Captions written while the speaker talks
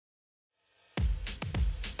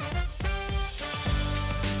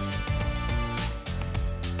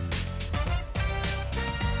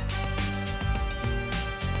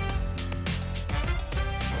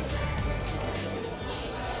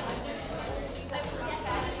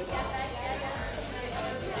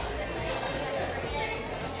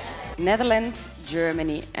Netherlands,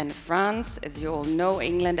 Germany and France. As you all know,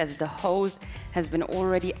 England as the host has been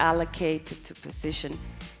already allocated to position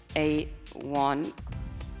A1.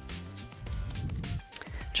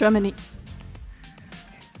 Germany.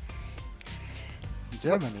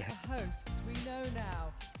 Germany. The hosts, we know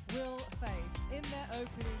now, will face in their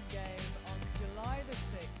opening game on July the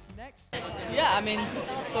 6th next season. Yeah, I mean,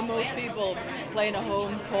 for most people, playing a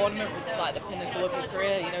home tournament is like the pinnacle of your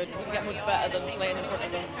career. You know, it doesn't get much better than playing in front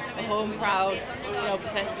of a home crowd, you know,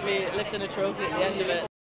 potentially lifting a trophy at the end of it.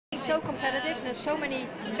 It's so competitive and there's so many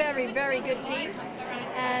very, very good teams.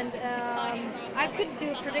 And I couldn't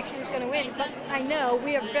do a prediction who's going to win, but I know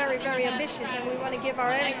we are very, very ambitious and we want to give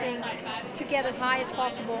our everything to get as high as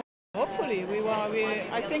possible. Hopefully,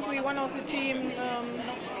 I think we're one of the team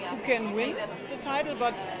who can win the title,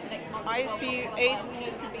 but I see 8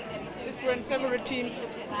 different separate teams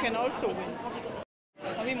who can also win.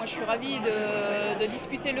 Ah oui, moi je suis ravie de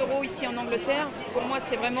disputer l'Euro ici en Angleterre, parce que pour moi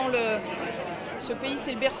c'est vraiment ce pays,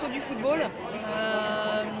 c'est le berceau du football,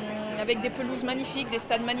 avec des pelouses magnifiques, des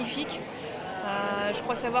stades magnifiques. Je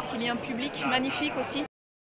crois savoir qu'il y a un public magnifique aussi.